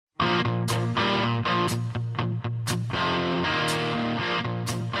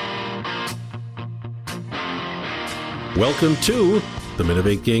Welcome to the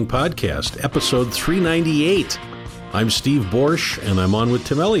Minovate Gang Podcast, episode 398. I'm Steve Borsch, and I'm on with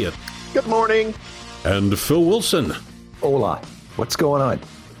Tim Elliott. Good morning. And Phil Wilson. Hola. What's going on?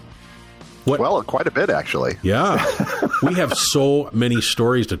 Well, quite a bit, actually. Yeah. We have so many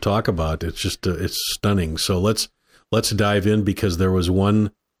stories to talk about. It's just, it's stunning. So let's dive in, because there was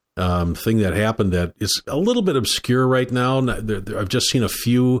one thing that happened that is a little bit obscure right now. I've just seen a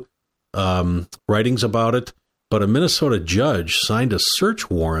few writings about it, but a Minnesota judge signed a search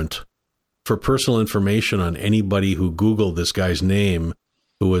warrant for personal information on anybody who Googled this guy's name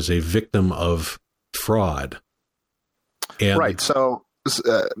who was a victim of fraud. And right. So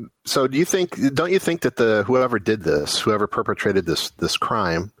don't you think that whoever perpetrated this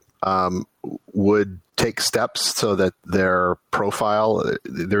crime, would take steps so that their profile,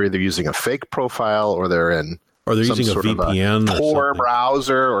 they're either using a fake profile or they're using a VPN, a Tor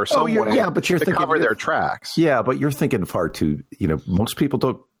browser or some way but you're thinking, cover their tracks. Yeah, but you're thinking far too. Most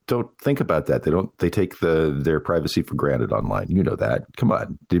people don't think about that. They take their privacy for granted online. You know that. Come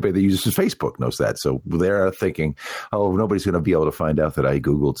on, anybody that uses Facebook knows that. So they're thinking, oh, nobody's going to be able to find out that I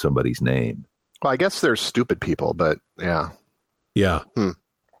Googled somebody's name. Well, I guess there's stupid people, but yeah.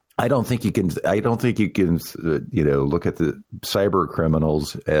 I don't think you can. Look at the cyber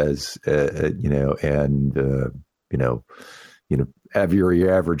criminals as have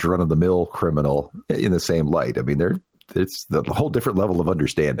your average run of the mill criminal in the same light. I mean, it's the whole different level of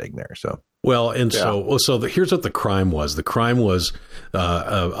understanding there. So here's what the crime was. The crime was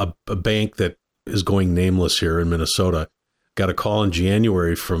a bank that is going nameless here in Minnesota got a call in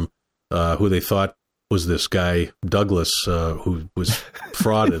January from who they thought was this guy, Douglas, who was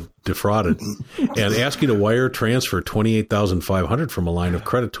defrauded, and asking to wire transfer $28,500 from a line of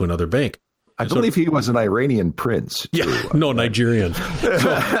credit to another bank. I believe he was an Iranian prince. Nigerian.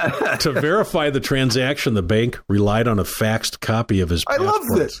 So, to verify the transaction, the bank relied on a faxed copy of his passport. I love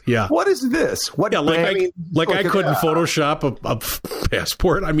this. Yeah. What is this? What? Yeah, I couldn't Photoshop a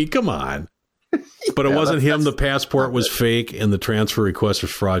passport. I mean, come on. But it wasn't him. The passport was fake, and the transfer request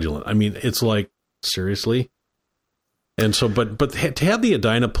was fraudulent. I mean, it's like, seriously? And so, but to have the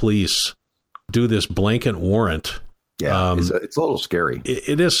Edina police do this blanket warrant, it's a little scary.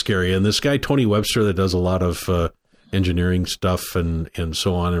 It is scary. And this guy, Tony Webster, that does a lot of engineering stuff and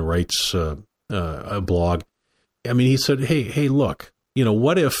so on, and writes a blog. I mean, he said, hey, look,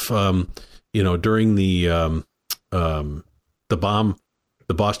 what if, during the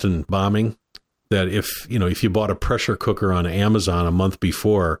Boston bombing, that if you bought a pressure cooker on Amazon a month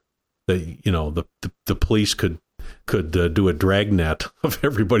before, that the police could do a dragnet of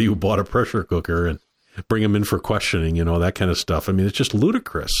everybody who bought a pressure cooker and bring them in for questioning, that kind of stuff. I mean, it's just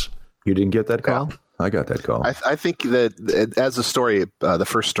ludicrous. You didn't get that call? Yeah. I got that call. I think that as the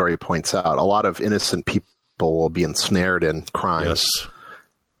first story points out, a lot of innocent people will be ensnared in crimes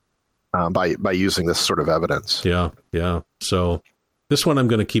by using this sort of evidence. Yeah. So this one I'm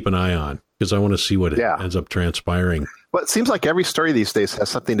going to keep an eye on, because I want to see what ends up transpiring. Well, it seems like every story these days has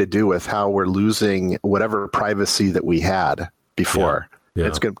something to do with how we're losing whatever privacy that we had before. Yeah.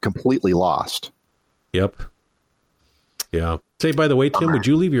 It's completely lost. Yep. Yeah. Say, by the way, Tim, would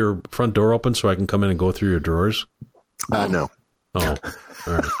you leave your front door open so I can come in and go through your drawers? No. Oh,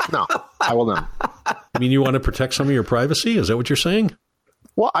 all right. No, I will not. I mean, you want to protect some of your privacy? Is that what you're saying?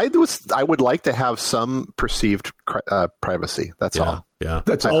 Well, I would like to have some perceived privacy. That's all. Yeah.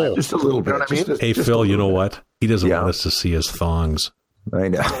 That's all. Just a little bit. You know what I mean? Hey, Phil, you know what? He doesn't want us to see his thongs. I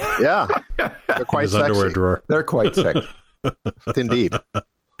know. Yeah. They're quite his sexy. Underwear drawer. They're quite sexy. Indeed.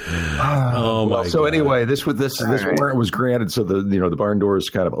 Oh my! So God. This warrant was granted, so the barn door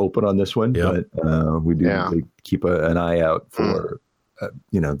is kind of open on this one, but we do keep an eye out for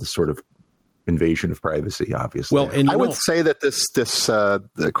the sort of invasion of privacy, obviously. Well, and I would say that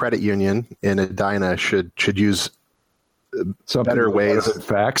the credit union in Edina should use better ways,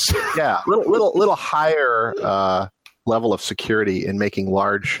 facts. Yeah, little higher level of security in making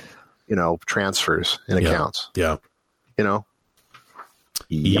large, transfers in accounts. Yeah.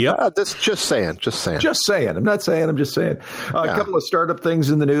 Yep. Just saying. I'm not saying. I'm just saying. A couple of startup things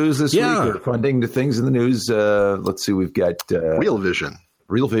in the news this week. Or funding the things in the news. Let's see. We've got Real Vision.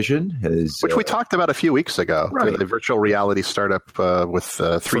 Real Vision is which we talked about a few weeks ago. Right. The virtual reality startup with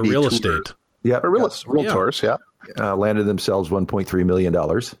 3D for real tours. estate. Yeah, realtors. Yeah, landed themselves $1.3 million.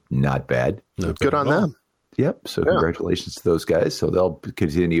 Not bad. Good on them. Yep. So congratulations to those guys. So they'll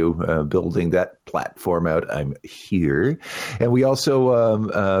continue building that platform out. I'm here. And we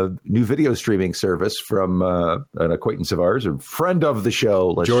also new video streaming service from an acquaintance of ours, a friend of the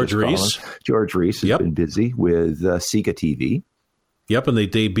show. George Reese. George Reese has been busy with Sika TV. Yep, and they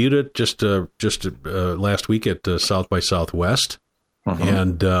debuted it just last week at South by Southwest.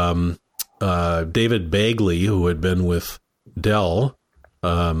 And David Bagley, who had been with Dell,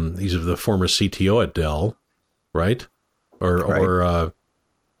 he's the former CTO at Dell, right? Well,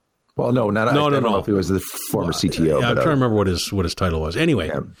 no, I don't know if he was the former CTO. Yeah, I'm trying to remember what his title was.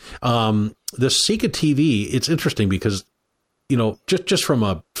 Anyway, the Sika TV, it's interesting because, just from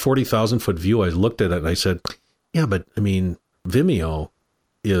a 40,000 foot view, I looked at it and I said, yeah, but I mean, Vimeo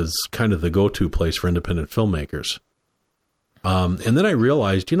is kind of the go-to place for independent filmmakers. And then I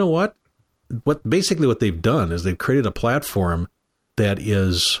realized, you know what? What they've done is they've created a platform that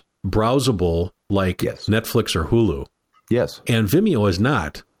is browsable like Netflix or Hulu. Yes. And Vimeo is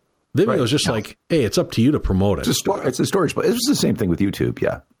not. Vimeo is just like, hey, it's up to you to promote it. It's a storage place. It's the same thing with YouTube.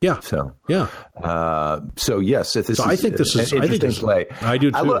 Yeah. Yeah. So, yeah. So yes, I think this is an interesting play. I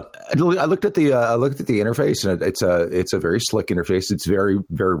do too. I looked at the interface, and it's a very slick interface. It's very,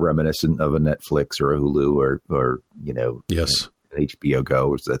 very reminiscent of a Netflix or a Hulu or yes, an HBO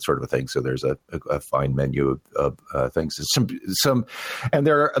Go, that sort of a thing. So there's a fine menu of things. Some, and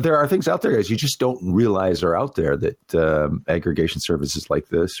there are things out there as you just don't realize are out there that aggregation services like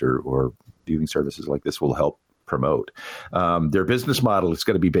this or viewing services like this will help promote. Their business model is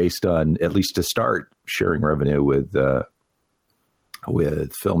going to be based on, at least to start, sharing revenue with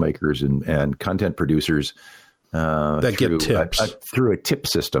filmmakers and content producers that get tips through a tip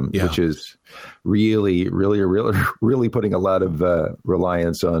system, which is really putting a lot of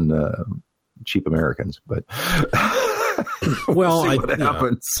reliance on cheap Americans. But well, we'll see what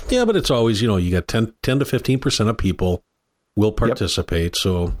happens. Yeah, but it's always, you got 10 to 15% of people will participate.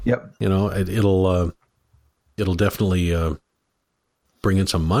 So it'll definitely bring in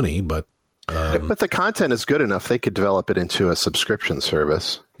some money, but the content is good enough, they could develop it into a subscription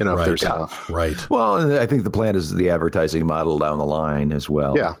service. If there's enough. Right. Well, I think the plan is the advertising model down the line as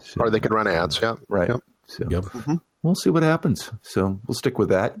well. Yeah. So, or they could run ads. Yeah. Right. Yep. So we'll see what happens. So we'll stick with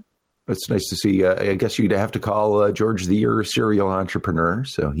that. It's nice to see. I guess you'd have to call George the year serial entrepreneur.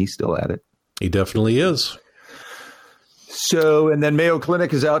 So he's still at it. He definitely is. So, and then Mayo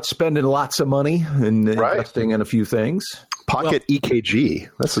Clinic is out spending lots of money and investing in a few things. Pocket EKG.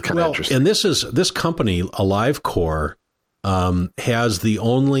 That's kind of interesting. And this company, AliveCor, has the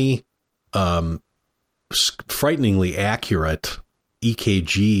only frighteningly accurate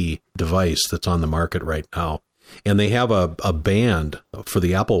EKG device that's on the market right now. And they have a band for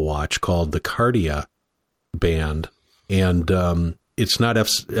the Apple Watch called the Cardia band. And it's not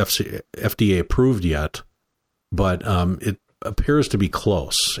FDA approved yet, but it appears to be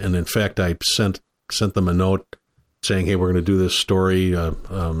close. And in fact, I sent them a note saying, hey, we're going to do this story.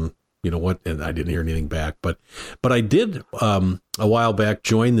 And I didn't hear anything back, but I did a while back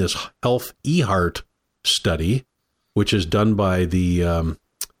join this Health eHeart study, which is done by the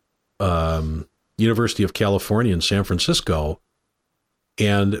University of California in San Francisco,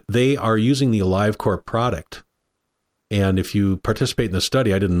 and they are using the AliveCor product. And if you participate in the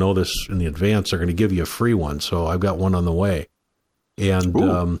study, I didn't know this in the advance, they're going to give you a free one. So I've got one on the way. And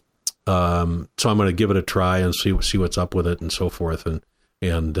so I'm going to give it a try and see what's up with it and so forth.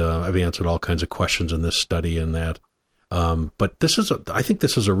 And I've answered all kinds of questions in this study and that. But I think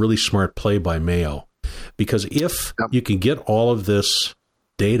this is a really smart play by Mayo, because if you can get all of this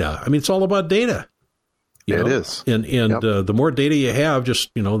data, I mean, it's all about data. It is. And the more data you have,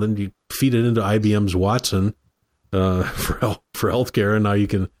 then you feed it into IBM's Watson for healthcare, and now you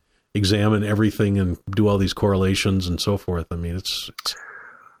can examine everything and do all these correlations and so forth. I mean, it's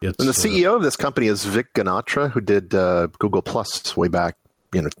and the CEO of this company is Vic Ganatra, who did Google Plus way back,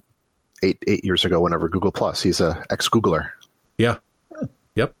 8 years ago, whenever Google Plus. He's a ex-Googler. Yeah.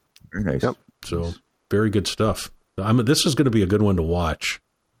 Yep. Very nice. Yep. So very good stuff. This is going to be a good one to watch.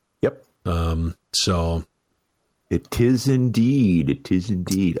 Yep. So it is indeed. It is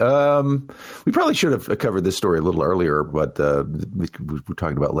indeed. We probably should have covered this story a little earlier, but we're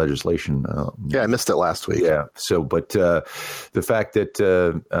talking about legislation. I missed it last week. Yeah. So, but the fact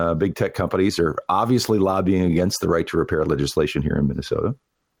that big tech companies are obviously lobbying against the right to repair legislation here in Minnesota.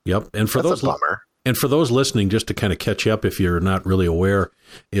 Yep. And for That's a bummer. And for those listening, just to kind of catch up, if you're not really aware,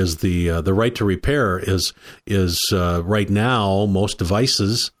 is the right to repair is right now most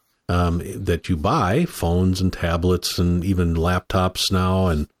devices that you buy, phones and tablets and even laptops now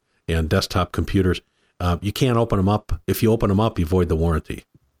and desktop computers, you can't open them up. If you open them up, you void the warranty.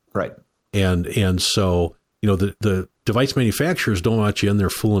 Right. And so the device manufacturers don't want you in there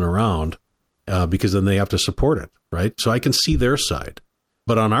fooling around because then they have to support it, right? So I can see their side.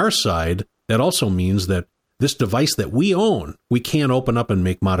 But on our side, that also means that this device that we own, we can't open up and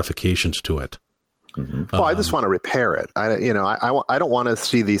make modifications to it. Well, I just want to repair it. I don't want to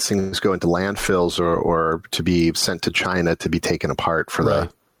see these things go into landfills or to be sent to China to be taken apart for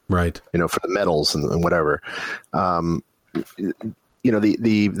right. for the metals and whatever.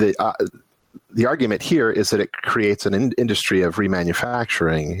 The argument here is that it creates an industry of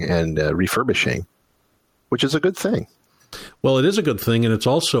remanufacturing and refurbishing, which is a good thing. Well, it is a good thing, and it's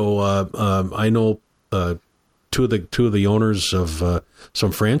also I know two of the owners of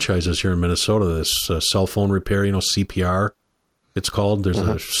some franchises here in Minnesota. This cell phone repair, CPR, it's called. There's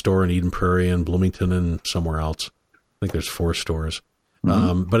a store in Eden Prairie and Bloomington and somewhere else. I think there's 4 stores.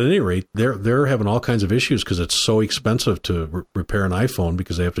 But at any rate, they're having all kinds of issues because it's so expensive to repair an iPhone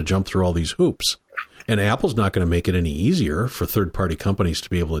because they have to jump through all these hoops. And Apple's not going to make it any easier for third-party companies to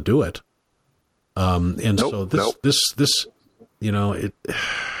be able to do it.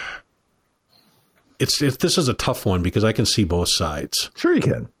 This is a tough one because I can see both sides. Sure you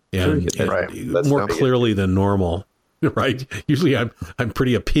can. And more clearly than normal. Right. Usually I'm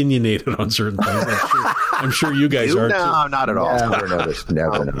pretty opinionated on certain things. I'm sure you guys are. No, not at all. Never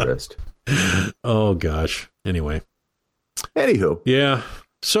noticed. Oh gosh. Anyway. Anywho. Yeah.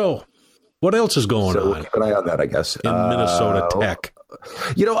 So what else is going on? Keep an eye on that, I guess. In Minnesota tech.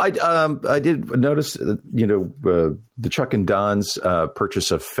 I did notice, the Chuck and Don's purchase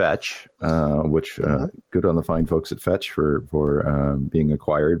of Fetch, which good on the fine folks at Fetch for being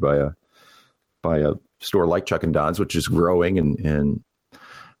acquired by a store like Chuck and Don's, which is growing, and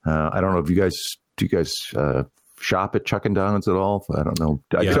I don't know if you guys shop at Chuck and Don's at all. I don't know.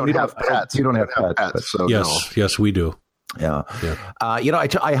 You don't have pets. You don't have pets. So yes, we do. Yeah.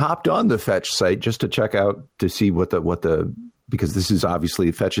 I hopped on the Fetch site just to check out to see what the because this is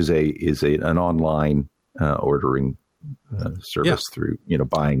obviously Fetch is an online ordering service through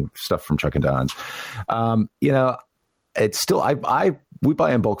buying stuff from Chuck and Don's. It's still we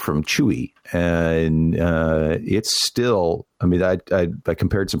buy in bulk from Chewy, and it's still. I mean, I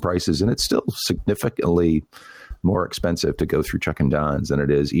compared some prices, and it's still significantly more expensive to go through Chuck and Don's than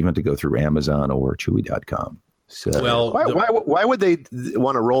it is even to go through Amazon or Chewy.com. So, well, why would they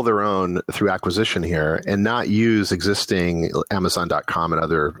want to roll their own through acquisition here and not use existing Amazon.com and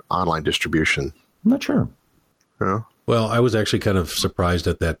other online distribution? I'm not sure. Yeah. Well, I was actually kind of surprised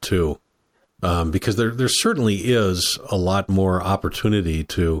at that too. Because there certainly is a lot more opportunity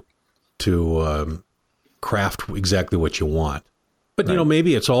to craft exactly what you want, but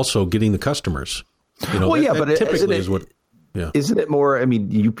maybe it's also getting the customers. But typically is what. Yeah. Isn't it more? I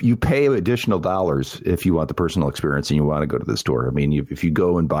mean, you pay additional dollars if you want the personal experience and you want to go to the store. I mean, if you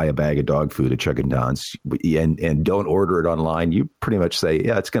go and buy a bag of dog food at Chuck and Don's and don't order it online, you pretty much say,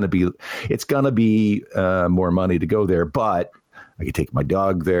 yeah, it's going to be more money to go there, but I could take my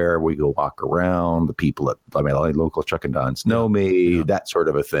dog there. We go walk around. The people at local Chuck and Don's know me, that sort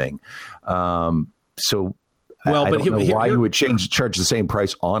of a thing. I don't know why you would charge the same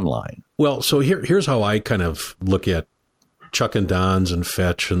price online. Well, so here's how I kind of look at Chuck and Don's and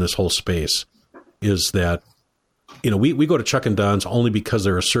Fetch and this whole space is that, we go to Chuck and Don's only because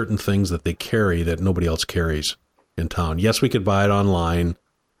there are certain things that they carry that nobody else carries in town. Yes, we could buy it online,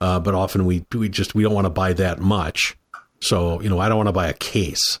 but often we don't want to buy that much. So, I don't want to buy a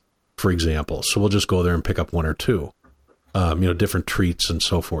case, for example. So we'll just go there and pick up 1 or 2, different treats and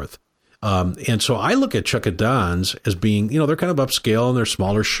so forth. And so I look at Chuck and Don's as being, they're kind of upscale and they're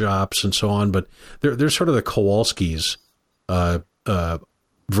smaller shops and so on, but they're sort of the Kowalski's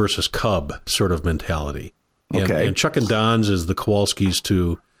versus Cub sort of mentality. And Chuck and Don's is the Kowalski's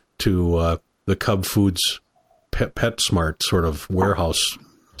to the Cub Foods PetSmart sort of warehouse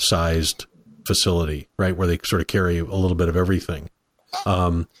sized facility, right, where they sort of carry a little bit of everything.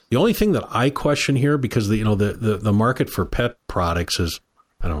 The only thing that I question here, because the market for pet products is,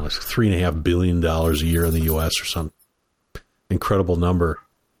 I don't know, it's $3.5 billion a year in the U.S. or some incredible number,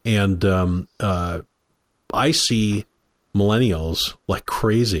 and I see millennials like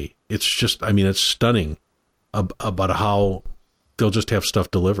crazy. It's just, it's stunning about how they'll just have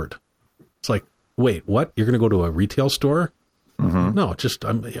stuff delivered. It's like, wait, what? You're going to go to a retail store? Mm-hmm. No,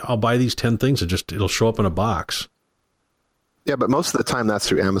 I'll buy these 10 things and it'll show up in a box. Yeah, but most of the time that's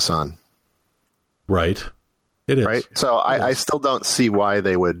through Amazon. Right. It is. Right. So I still don't see why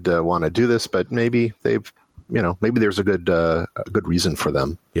they would want to do this, but maybe maybe there's a good reason for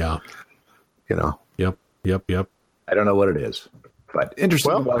them. Yeah. Yep. I don't know what it is, but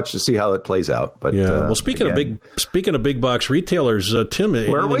interesting to watch to see how it plays out. But speaking of big box retailers, Tim,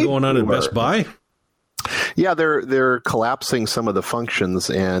 anything going on at Best Buy? Yeah, they're collapsing some of the functions,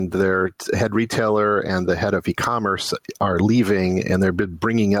 and their head retailer and the head of e-commerce are leaving, and they've been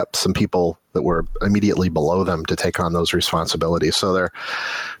bringing up some people that were immediately below them to take on those responsibilities. So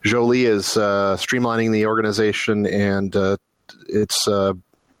Jolie is streamlining the organization, and it's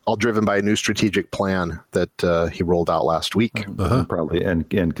all driven by a new strategic plan that he rolled out last week. Probably,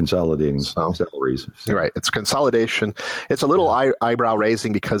 and consolidating salaries. You're right. It's consolidation. It's a little eyebrow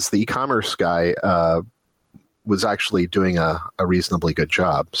raising because the e-commerce guy was actually doing a reasonably good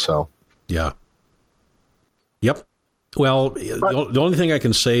job. So, yeah. Yep. Well, the only thing I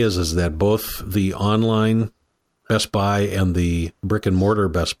can say is that both the online Best Buy and the brick and mortar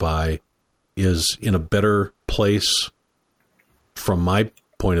Best Buy is in a better place from my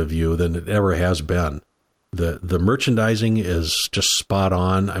point of view than it ever has been. The merchandising is just spot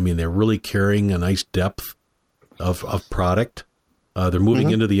on. I mean, they're really carrying a nice depth of product. They're moving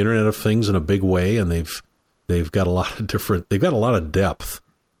into the Internet of Things in a big way, and they've got a lot of depth.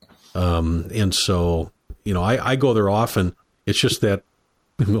 And so, I go there often. It's just that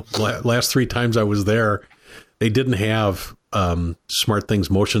last 3 times I was there, they didn't have SmartThings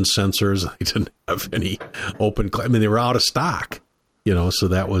motion sensors. They didn't have any they were out of stock. So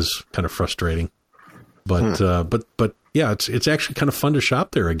that was kind of frustrating, but yeah, it's actually kind of fun to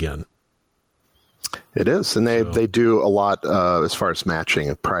shop there again. It is, and they do a lot as far as matching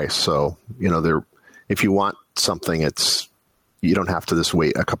a price. So if you want something, you don't have to just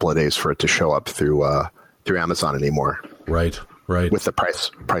wait a couple of days for it to show up through Amazon anymore. Right. With the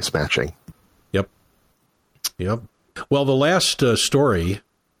price matching. Yep. Well, the last story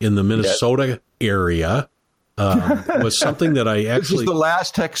in the Minnesota area. Was something that I actually... This is the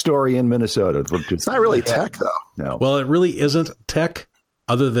last tech story in Minnesota. It's not really tech, though. No. Well, it really isn't tech,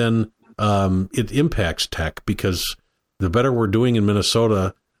 other than it impacts tech, because the better we're doing in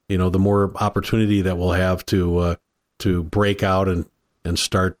Minnesota, the more opportunity that we'll have to break out and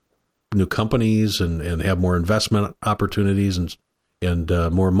start new companies and have more investment opportunities and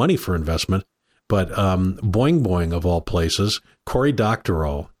more money for investment. But Boing Boing, of all places, Cory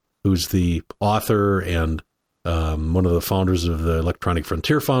Doctorow, who's the author and one of the founders of the Electronic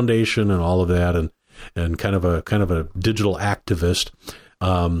Frontier Foundation and all of that, and kind of a digital activist,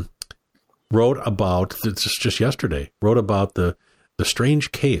 wrote about just yesterday the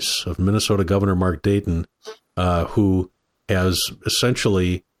strange case of Minnesota Governor Mark Dayton, who has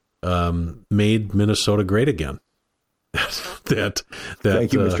essentially made Minnesota great again. That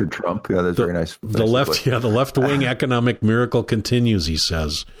Thank you, Mr. Trump. Yeah, that's very nice. The left wing economic miracle continues, he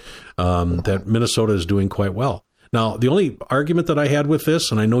says. That Minnesota is doing quite well. Now, the only argument that I had with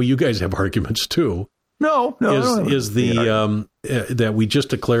this, and I know you guys have arguments too, is that we just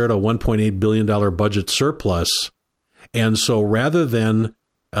declared a $1.8 billion budget surplus, and so rather than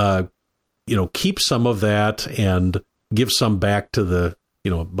keep some of that and give some back to the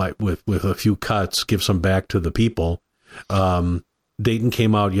with a few cuts, give some back to the people. Dayton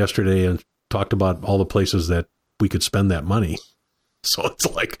came out yesterday and talked about all the places that we could spend that money. So it's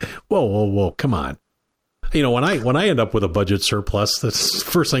like, whoa, come on. When I end up with a budget surplus, the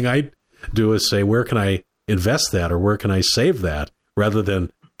first thing I do is say, where can I invest that, or where can I save that, rather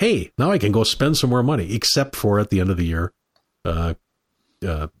than, hey, now I can go spend some more money. Except for at the end of the year, a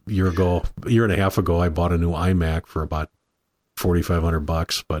year and a half ago, I bought a new iMac for about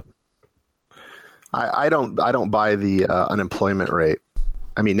 $4,500, but I don't buy the unemployment rate.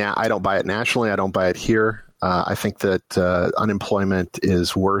 I mean, now I don't buy it nationally. I don't buy it here. I think that unemployment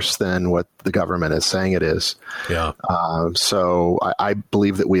is worse than what the government is saying it is. Yeah. So I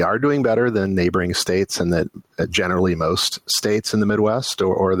believe that we are doing better than neighboring states, and that generally most states in the Midwest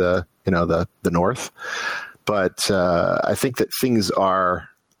or the North. But I think that things are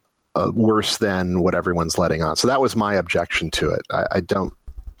worse than what everyone's letting on. So that was my objection to it.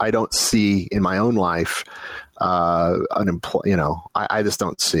 I don't see in my own life I just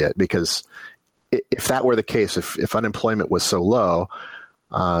don't see it, because if that were the case, if unemployment was so low,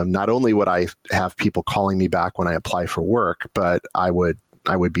 not only would I have people calling me back when I apply for work, but I would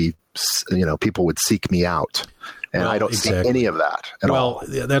be, people would seek me out. And I don't see any of that at all.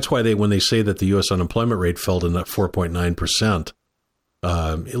 Well, that's why when they say that the U.S. unemployment rate fell to 4.9%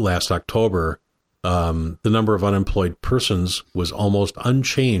 last October, the number of unemployed persons was almost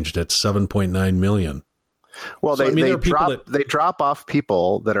unchanged at 7.9 million. Well, so, they drop off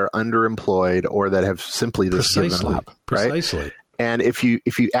people that are underemployed or that have simply just given up. Right? Precisely. And if you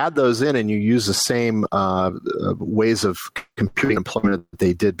add those in and you use the same ways of computing employment that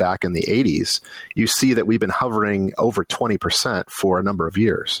they did back in the 80s, you see that we've been hovering over 20% for a number of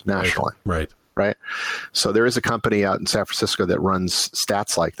years nationally. Right. right? So there is a company out in San Francisco that runs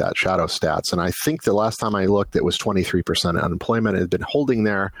stats like that, shadow stats. And I think the last time I looked, it was 23% unemployment. It had been holding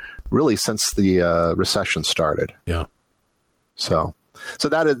there really since the recession started. Yeah. So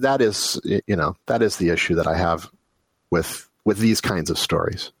that is the issue that I have with these kinds of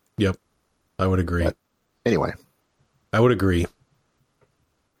stories. Yep. I would agree. But anyway. I would agree.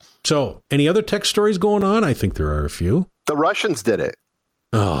 So, any other tech stories going on? I think there are a few. The Russians did it.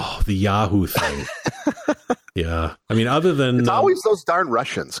 Oh, the Yahoo thing. Yeah. I mean, other than... It's always those darn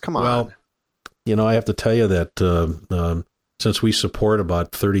Russians. Come on. Well, I have to tell you that since we support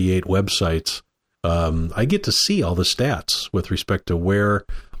about 38 websites, I get to see all the stats with respect to where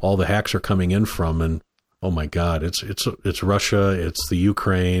all the hacks are coming in from. And, oh, my God, it's Russia, it's the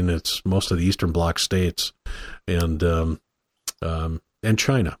Ukraine, it's most of the Eastern Bloc states, and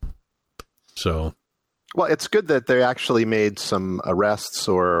China. So... Well, it's good that they actually made some arrests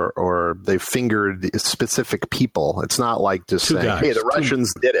or they fingered specific people. It's not like just saying, hey, the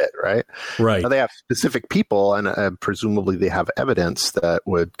Russians did it, right? Right. Now, they have specific people, and presumably they have evidence that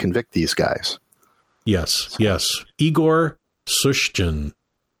would convict these guys. Yes, yes. Igor Sushkin.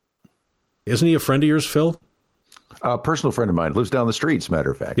 Isn't he a friend of yours, Phil? A personal friend of mine. Lives down the street, as a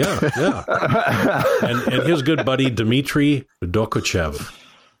matter of fact. Yeah. and his good buddy, Dmitry Dokuchev.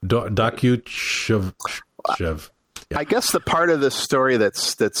 Yeah. I guess the part of this story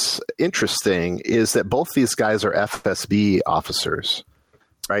that's interesting is that both these guys are FSB officers,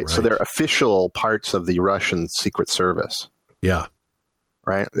 right? So they're official parts of the Russian Secret Service. Yeah.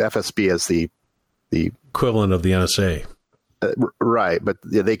 Right? The FSB is the equivalent of the NSA. Right, but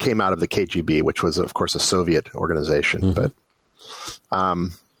they came out of the KGB, which was, of course, a Soviet organization. Mm-hmm.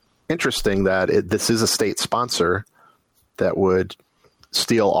 But interesting that this is a state sponsor that would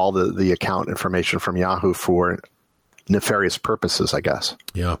steal all the account information from Yahoo for nefarious purposes, I guess.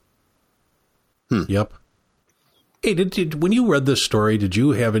 Yeah. Yep. Hey, when you read this story, did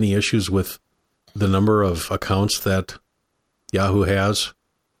you have any issues with the number of accounts that Yahoo has?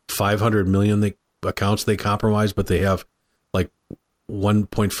 500 million accounts they compromised, but they have like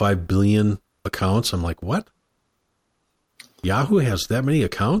 1.5 billion accounts. I'm like, what? Yahoo has that many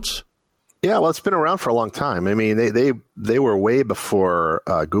accounts? Yeah, well, it's been around for a long time. I mean, they were way before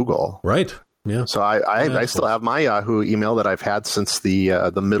Google, right? Yeah. So I still have my Yahoo email that I've had since the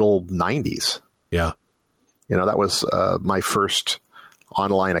middle '90s. Yeah. That was my first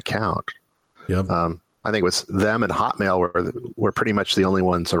online account. Yep. I think it was them and Hotmail were pretty much the only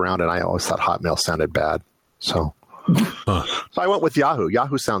ones around, and I always thought Hotmail sounded bad. So I went with Yahoo.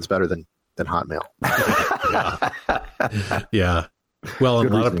 Yahoo sounds better than Hotmail. Yeah. Well, a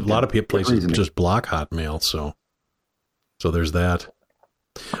lot of places just block Hotmail, so there's that.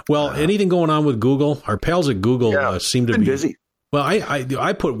 Well, anything going on with Google? Our pals at Google seem to be busy. Well,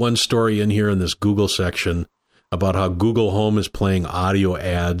 I put one story in here in this Google section about how Google Home is playing audio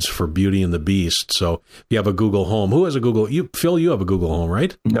ads for Beauty and the Beast. So if you have a Google Home, who has a Google? Phil, you have a Google Home,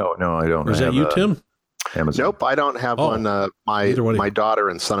 right? No, I don't. Or is that you, Tim? Amazon. Nope, I don't have one. My daughter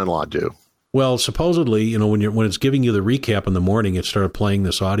and son-in-law do. Well, supposedly, when it's giving you the recap in the morning, it started playing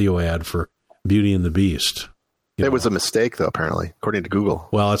this audio ad for Beauty and the Beast. It was a mistake, though, apparently, according to Google.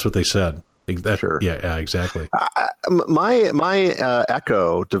 Well, that's what they said. Sure. Yeah, exactly. My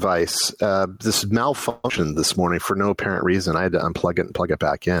Echo device, this malfunctioned this morning for no apparent reason. I had to unplug it and plug it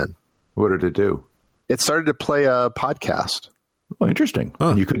back in. What did it do? It started to play a podcast. Oh, interesting.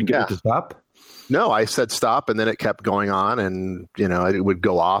 Huh. You couldn't get it to stop? No, I said stop, and then it kept going on, and it would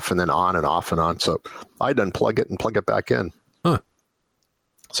go off and then on and off and on. So I'd unplug it and plug it back in. Huh.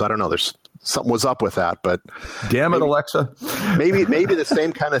 So I don't know. There's something was up with that, but damn it, Alexa. maybe the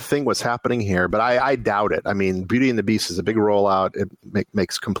same kind of thing was happening here, but I doubt it. I mean, Beauty and the Beast is a big rollout. It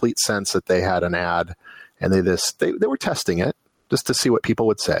makes complete sense that they had an ad, and they were testing it just to see what people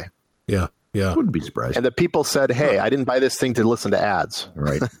would say. Yeah. Yeah. Wouldn't be surprised. And the people said, hey, I didn't buy this thing to listen to ads.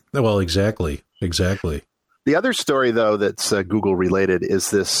 Right. Well, exactly. The other story, though, that's Google related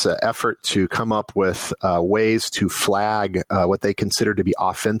is this effort to come up with ways to flag what they consider to be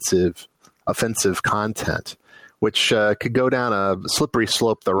offensive content, which could go down a slippery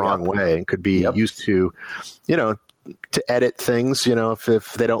slope the wrong way and could be used to, to edit things,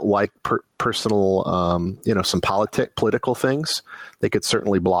 if they don't like personal, some political things, they could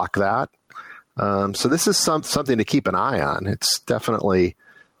certainly block that. So this is something to keep an eye on. It's definitely,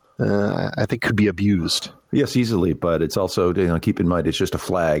 I think, could be abused. Yes, easily, but it's also, keep in mind, it's just a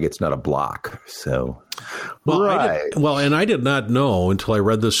flag. It's not a block. So, well, and I did not know until I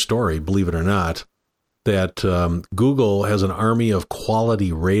read this story, believe it or not, that Google has an army of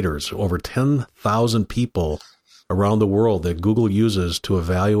quality raters. Over 10,000 people around the world that Google uses to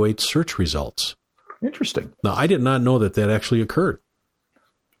evaluate search results. Interesting. Now, I did not know that actually occurred.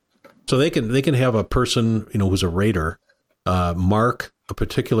 So they can have a person, who's a rater, mark a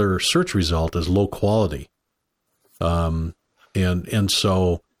particular search result as low quality. And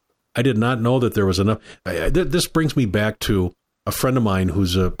so I did not know that there was enough. This brings me back to a friend of mine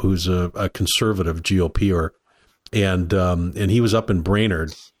who's a conservative GOPer, and he was up in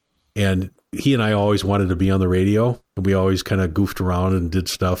Brainerd, and he and I always wanted to be on the radio, and we always kind of goofed around and did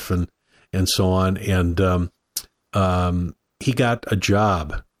stuff and so on. And he got a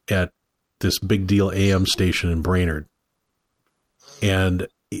job at this big deal AM station in Brainerd, and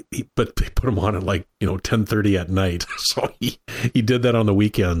but they put him on at 10:30 at night. So he did that on the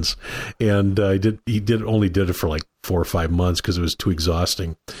weekends, and he only did it for 4 or 5 months because it was too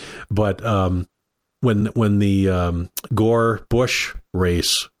exhausting. But when the Gore Bush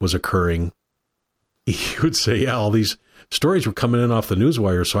race was occurring, he would say, yeah, all these stories were coming in off the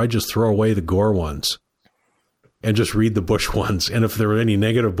newswire, so I just throw away the Gore ones and just read the Bush ones. And if there were any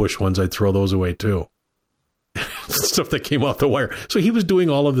negative Bush ones, I'd throw those away too. Stuff that came off the wire. So he was doing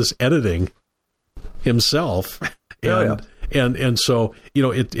all of this editing himself. And so,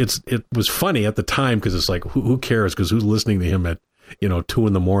 it was funny at the time because it's like, who cares? Because who's listening to him at, 2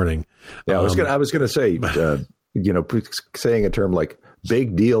 a.m? Yeah, I was going to say, saying a term like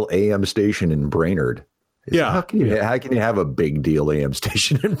big deal AM station in Brainerd. Yeah. How can you have a big deal AM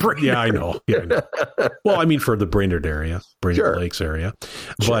station in Brainerd? Yeah, I know. Well, I mean, for the Brainerd area, Brainerd Lakes area.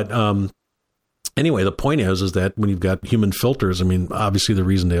 Sure. But anyway, the point is that when you've got human filters, I mean, obviously the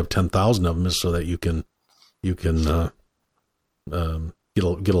reason they have 10,000 of them is so that you can get a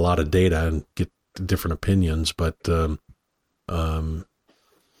lot of data and get different opinions. But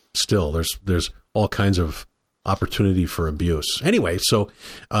still, there's all kinds of opportunity for abuse. Anyway, so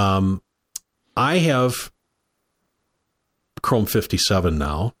I have Chrome 57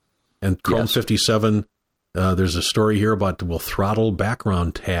 now, and Chrome 57. There's a story here about will throttle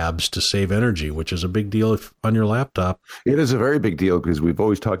background tabs to save energy, which is a big deal on your laptop. It is a very big deal because we've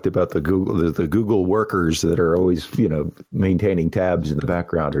always talked about the Google workers that are always, maintaining tabs in the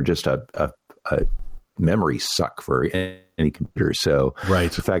background are just a memory suck for any computer. So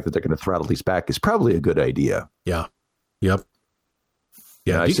right. The fact that they're going to throttle these back is probably a good idea. Yeah. Yep.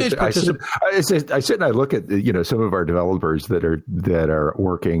 Yeah. I sit and I look at, some of our developers that are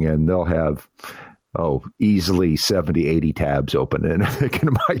working, and they'll have, easily 70, 80 tabs open. And I'm thinking,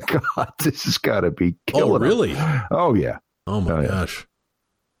 my God, this has got to be killing. Oh, really? them. Oh, yeah. Oh, my gosh.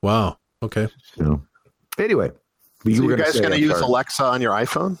 Wow. Okay. So, anyway. You guys going to use Alexa on your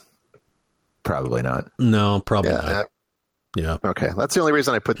iPhone? Probably not. No, probably not. Yeah. Okay. That's the only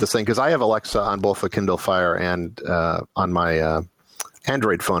reason I put this in, because I have Alexa on both the Kindle Fire and on my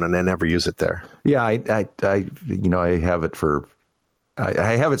Android phone, and I never use it there. Yeah, I have it for...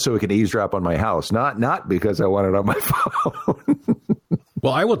 I have it so it can eavesdrop on my house, not because I want it on my phone.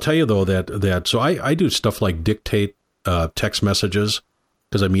 Well, I will tell you though that so I do stuff like dictate text messages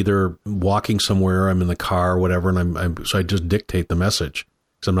because I'm either walking somewhere, I'm in the car, or whatever, and so I just dictate the message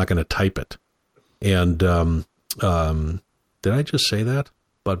because I'm not going to type it. And did I just say that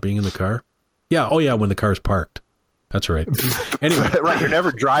about being in the car? Yeah. Oh yeah, when the car's parked. That's right. Anyway, right. You're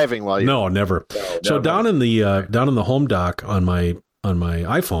never driving while you. No, never. So down in the home dock on my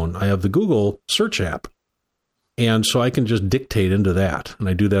iPhone, I have the Google search app. And so I can just dictate into that. And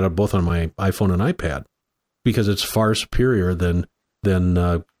I do that both on my iPhone and iPad because it's far superior than doing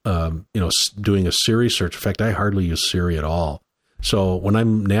a Siri search. In fact, I hardly use Siri at all. So when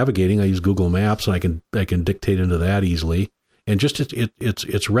I'm navigating, I use Google Maps, and I can dictate into that easily. And just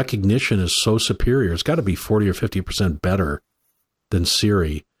its recognition is so superior. It's got to be 40 or 50% better than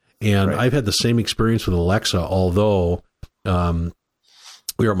Siri. And I've had the same experience with Alexa, although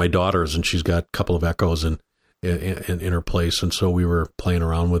we were at my daughter's, and she's got a couple of Echoes in her place. And so we were playing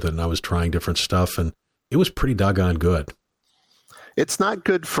around with it, and I was trying different stuff, and it was pretty doggone good. It's not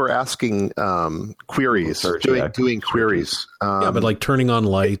good for asking queries, doing queries. But like turning on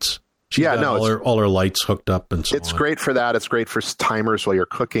lights. She's got all her lights hooked up and so on. It's great for that. It's great for timers while you're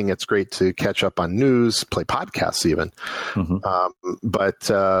cooking. It's great to catch up on news, play podcasts even. Mm-hmm.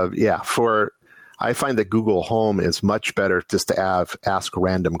 I find that Google Home is much better just to ask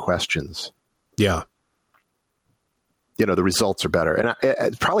random questions. Yeah. The results are better. And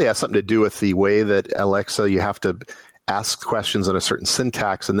it probably has something to do with the way that Alexa, you have to ask questions in a certain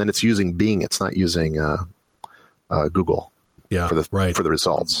syntax, and then it's using Bing. It's not using Google. Yeah, for the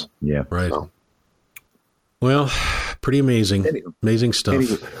results. Yeah, right. So. Well, pretty amazing, amazing stuff.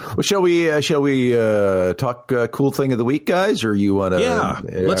 Anyway. Well, shall we talk cool thing of the week, guys, or you want to? Yeah,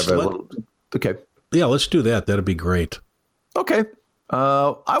 okay. Yeah, let's do that. That'd be great. Okay.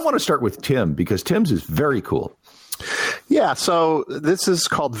 I want to start with Tim because Tim's is very cool. Yeah, so this is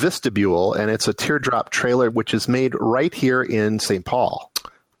called Vestibule, and it's a teardrop trailer, which is made right here in St. Paul.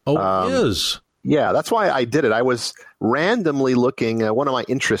 Oh, it is. Yeah, that's why I did it. I was randomly looking. One of my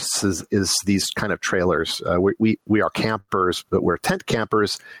interests is these kind of trailers. We are campers, but we're tent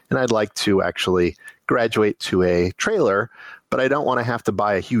campers, and I'd like to actually graduate to a trailer, but I don't want to have to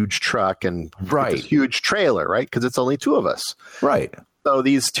buy a huge truck and Right. a huge trailer, right? Because it's only two of us. Right. So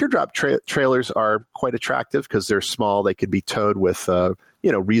these teardrop trailers are quite attractive because they're small. They could be towed with,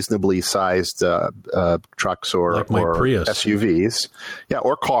 reasonably sized trucks or Like my Prius. SUVs, yeah,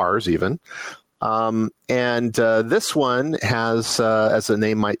 or cars even. And this one has, as the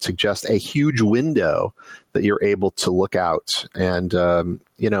name might suggest, a huge window that you're able to look out. And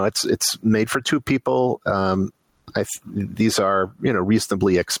it's made for two people. These are,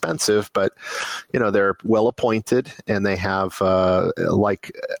 reasonably expensive, but, they're well appointed, and they have,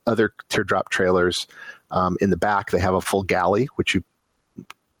 like other teardrop trailers, in the back, they have a full galley, which you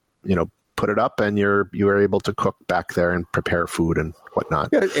put it up, and you are able to cook back there and prepare food and whatnot.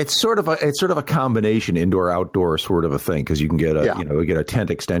 Yeah, it's sort of a combination indoor outdoor sort of a thing because you can get a tent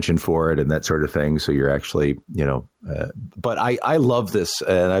extension for it and that sort of thing. So you're actually but I love this,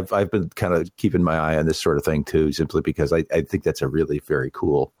 and I've been kind of keeping my eye on this sort of thing too, simply because I think that's a really very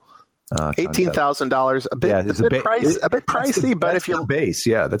cool. $18,000, a bit pricey, but if you base,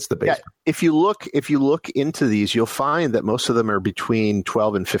 that's the base. Yeah, if you look into these, you'll find that most of them are between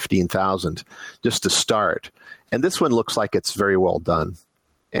 12 and 15,000 just to start. And this one looks like it's very well done.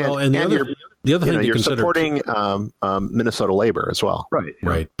 And, the other thing you're consider, supporting Minnesota labor as well. Right.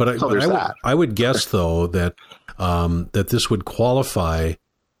 Right. But I would guess though that this would qualify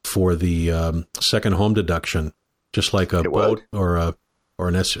for the second home deduction, just like a boat or a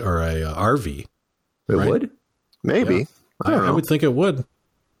RV. It would? Maybe. Yeah. I don't know. I would think it would.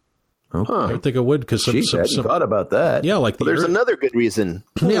 Okay. I would think it would because I hadn't thought about that. Yeah, like there's another good reason.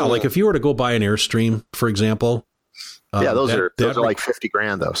 Yeah, like if you were to go buy an Airstream, for example. Those are like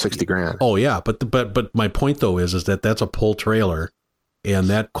 $50,000 though, $60,000. Oh yeah, but my point though is that that's a pull trailer, and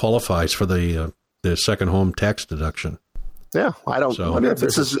that qualifies for the second home tax deduction. Yeah, I don't. So,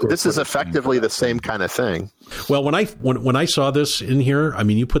 this is effectively the same kind of thing. Well, when I saw this in here, I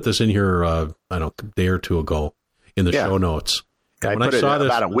mean, you put this in here, I don't know, a day or two ago in the show notes. I put it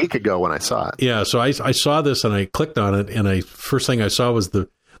about a week ago when I saw it. Yeah, so I saw this and I clicked on it, and first thing I saw was the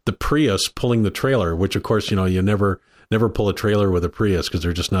Prius pulling the trailer, which of course you never pull a trailer with a Prius because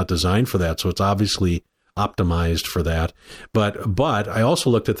they're just not designed for that. So it's obviously optimized for that. But I also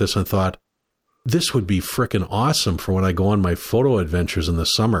looked at this and thought, this would be frickin' awesome for when I go on my photo adventures in the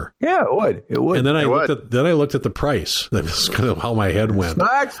summer. Yeah, it would. It would. And then I looked at the price. That's kind of how my head went.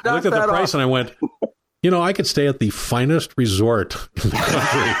 I looked at the price and I went, I could stay at the finest resort in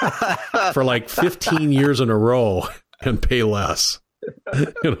the country for like 15 years in a row and pay less.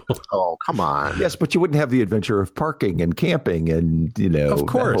 Oh, come on. Yes, but you wouldn't have the adventure of parking and camping and, of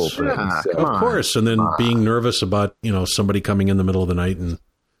course. Of course. And then being nervous about, somebody coming in the middle of the night and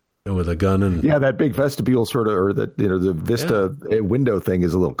with a gun and that big vestibule sort of, or that the vista window thing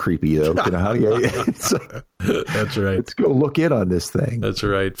is a little creepy though. How do you? That's right. Let's go look in on this thing. That's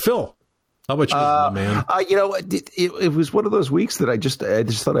right, Phil. How about you, man? It was one of those weeks that I just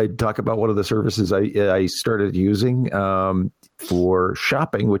thought I'd talk about one of the services I started using for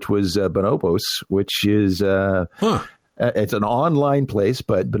shopping, which was Bonobos, which is it's an online place,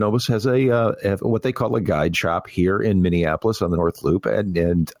 but Bonobos has a what they call a guide shop here in Minneapolis on the North Loop,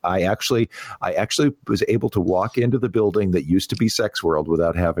 and I actually was able to walk into the building that used to be Sex World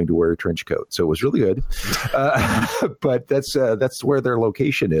without having to wear a trench coat, so it was really good. But that's where their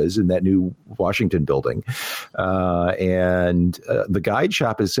location is, in that new Washington building, and the guide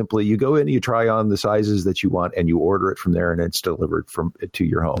shop is simply you go in, you try on the sizes that you want, and you order it from there, and it's delivered to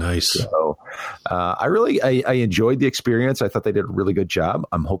your home. Nice. So I enjoyed the experience. I thought they did a really good job.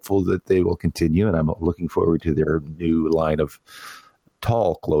 I'm hopeful that they will continue, and I'm looking forward to their new line of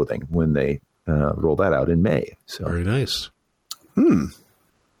tall clothing when they roll that out in May. So very nice.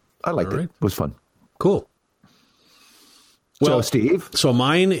 I liked it. It was fun. Cool. Well, so, Steve. So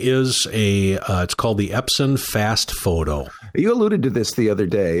mine is it's called the Epson Fast Photo. You alluded to this the other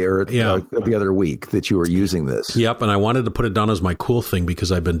day or the other week that you were using this. Yep. And I wanted to put it down as my cool thing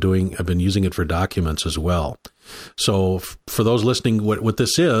because I've been using it for documents as well. So for those listening, what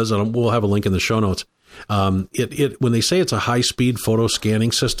this is, and we'll have a link in the show notes. When they say it's a high speed photo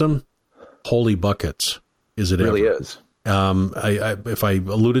scanning system, holy buckets. Is it really ever? Is. If I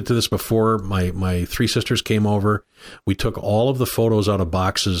alluded to this before, my three sisters came over. We took all of the photos out of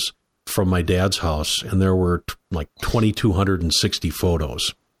boxes from my dad's house, and there were like 2,260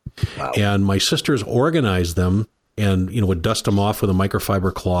 photos. Wow. And my sisters organized them and, would dust them off with a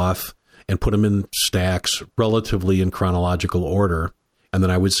microfiber cloth and put them in stacks relatively in chronological order. And then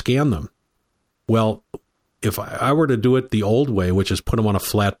I would scan them. Well, if I were to do it the old way, which is put them on a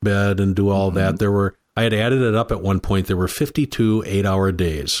flatbed and do all that, I had added it up at one point. There were 52 8-hour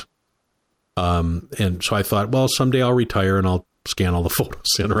days. And so I thought, well, someday I'll retire and I'll scan all the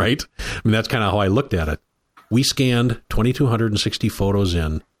photos in, right? I mean, that's kind of how I looked at it. We scanned 2,260 photos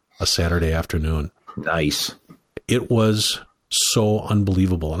in a Saturday afternoon. Nice. It was so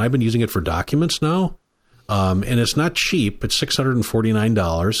unbelievable. And I've been using it for documents now. And it's not cheap. It's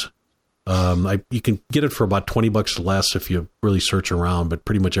 $649. You can get it for about $20 less if you really search around, but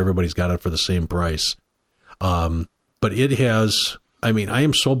pretty much everybody's got it for the same price. But it has, I mean, I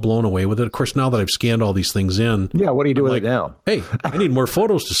am so blown away with it. Of course, now that I've scanned all these things in. Yeah, what do you do with it now? Hey, I need more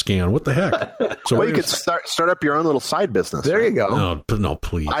photos to scan. What the heck? So well, you could start up your own little side business. There you go. No,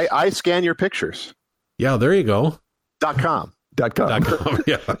 please. I scan your pictures. Yeah, there you go. .com. .com.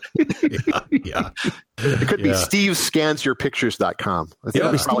 Yeah. It could be stevescansyourpictures.com.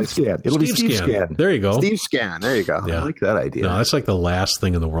 It'll be Steve Scan. It'll be Steve Scan. There you go. Steve Scan. There you go. Yeah. I like that idea. No, that's like the last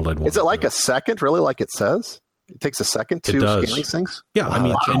thing in the world I'd want. Is it like a second, really, like it says? It takes a second to scan these things? Yeah, I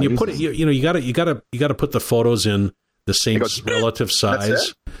mean, and you put it, you got to put the photos in the same relative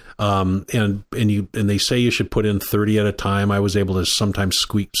size. And they say you should put in 30 at a time. I was able to sometimes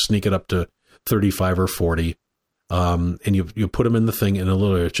sneak it up to 35 or 40. And you put them in the thing, and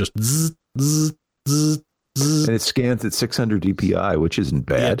it's just zzz, zzz, zzz, zzz. And it scans at 600 DPI, which isn't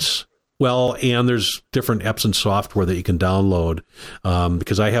bad. Well, and there's different Epson software that you can download,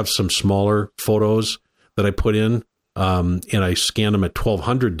 because I have some smaller photos that I put in, and I scan them at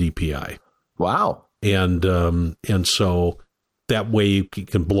 1200 DPI. Wow. And so that way you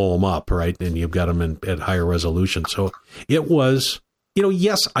can blow them up, right? And you've got them at higher resolution. So it was,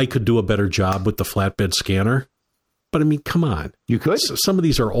 yes, I could do a better job with the flatbed scanner. But I mean, come on. You could. Some of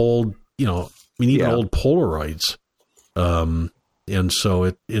these are old, even old Polaroids. And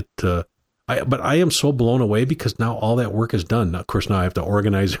so but I am so blown away because now all that work is done. Now, of course, now I have to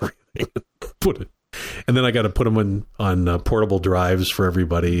organize everything, and then I got to put them on portable drives for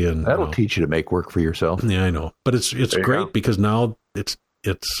everybody. And that'll teach you to make work for yourself. Yeah, I know. But it's great because now it's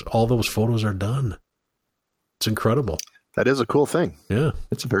all those photos are done. It's incredible. That is a cool thing. Yeah,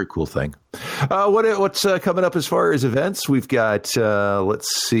 it's a very cool thing. What's coming up as far as events? We've got,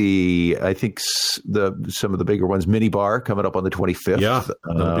 let's see, I think some of the bigger ones, Mini Bar coming up on the 25th. Yeah,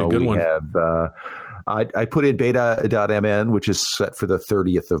 that'll be a good one. Have, I put in beta.mn, which is set for the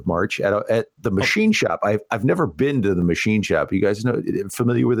 30th of March at the Machine Shop. I've never been to the Machine Shop. You guys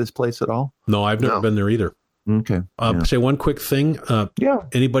familiar with this place at all? No, I've never been there either. Okay. Say one quick thing.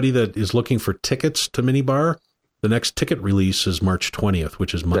 Anybody that is looking for tickets to Mini Bar, the next ticket release is March 20th,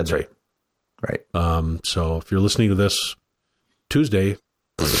 which is Monday. That's right. So if you're listening to this Tuesday,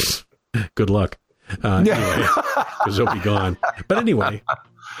 good luck. Anyway, because they'll be gone. But anyway,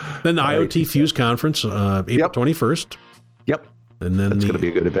 then the IoT Fuse Conference, April 21st. Yep. And then it's going to be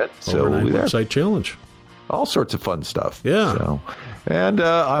a good event. So website challenge. All sorts of fun stuff. Yeah. So, and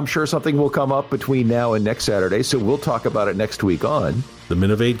I'm sure something will come up between now and next Saturday. So we'll talk about it next week on the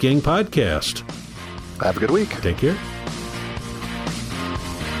Minovate Gang Podcast. Have a good week. Take care.